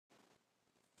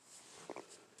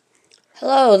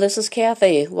Hello, this is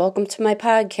Kathy. Welcome to my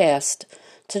podcast.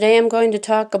 Today I'm going to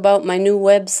talk about my new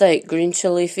website, Green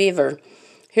Chili Fever.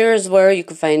 Here is where you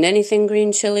can find anything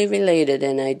green chili related,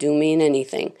 and I do mean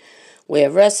anything. We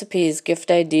have recipes,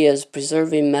 gift ideas,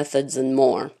 preserving methods, and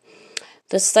more.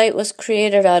 This site was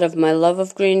created out of my love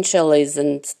of green chilies,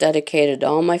 and it's dedicated to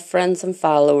all my friends and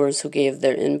followers who gave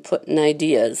their input and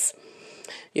ideas.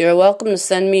 You're welcome to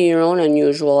send me your own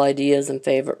unusual ideas and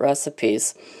favorite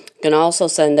recipes. You can also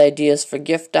send ideas for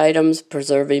gift items,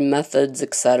 preserving methods,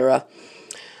 etc.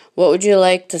 What would you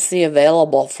like to see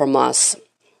available from us?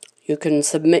 You can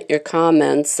submit your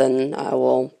comments and I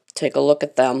will take a look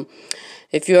at them.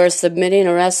 If you are submitting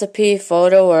a recipe,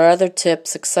 photo, or other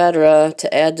tips, etc.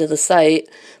 to add to the site,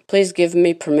 please give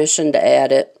me permission to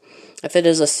add it. If it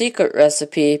is a secret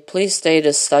recipe, please state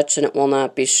as such and it will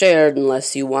not be shared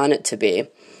unless you want it to be.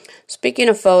 Speaking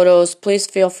of photos, please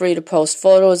feel free to post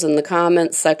photos in the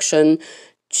comments section,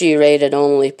 G-rated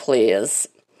only, please.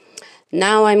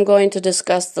 Now I'm going to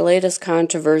discuss the latest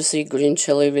controversy green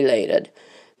chili related.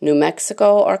 New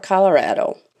Mexico or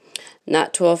Colorado?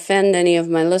 Not to offend any of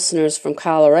my listeners from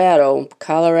Colorado,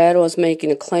 Colorado is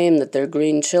making a claim that their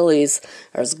green chilies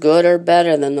are as good or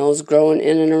better than those grown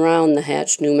in and around the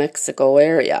Hatch, New Mexico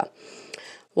area.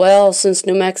 Well, since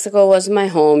New Mexico was my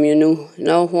home, you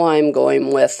know who I'm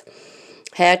going with.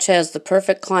 Hatch has the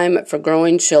perfect climate for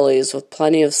growing chilies with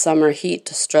plenty of summer heat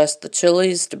to stress the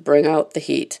chilies to bring out the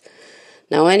heat.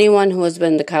 Now, anyone who has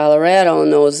been to Colorado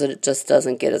knows that it just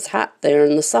doesn't get as hot there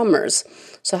in the summers.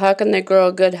 So how can they grow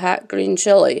a good hot green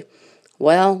chili?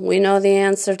 Well, we know the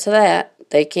answer to that.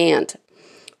 They can't.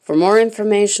 For more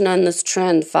information on this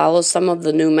trend, follow some of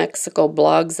the New Mexico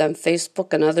blogs on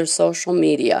Facebook and other social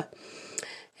media.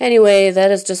 Anyway,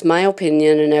 that is just my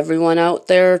opinion, and everyone out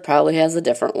there probably has a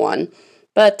different one.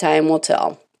 But time will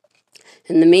tell.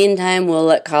 In the meantime, we'll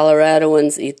let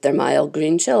Coloradoans eat their mild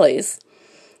green chilies.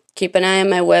 Keep an eye on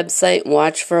my website and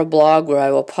watch for a blog where I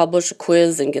will publish a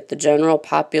quiz and get the general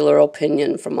popular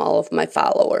opinion from all of my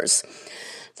followers.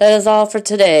 That is all for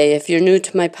today. If you're new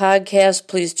to my podcast,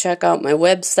 please check out my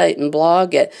website and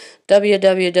blog at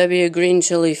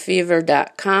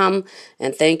www.greenchilifever.com,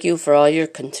 and thank you for all your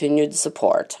continued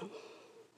support.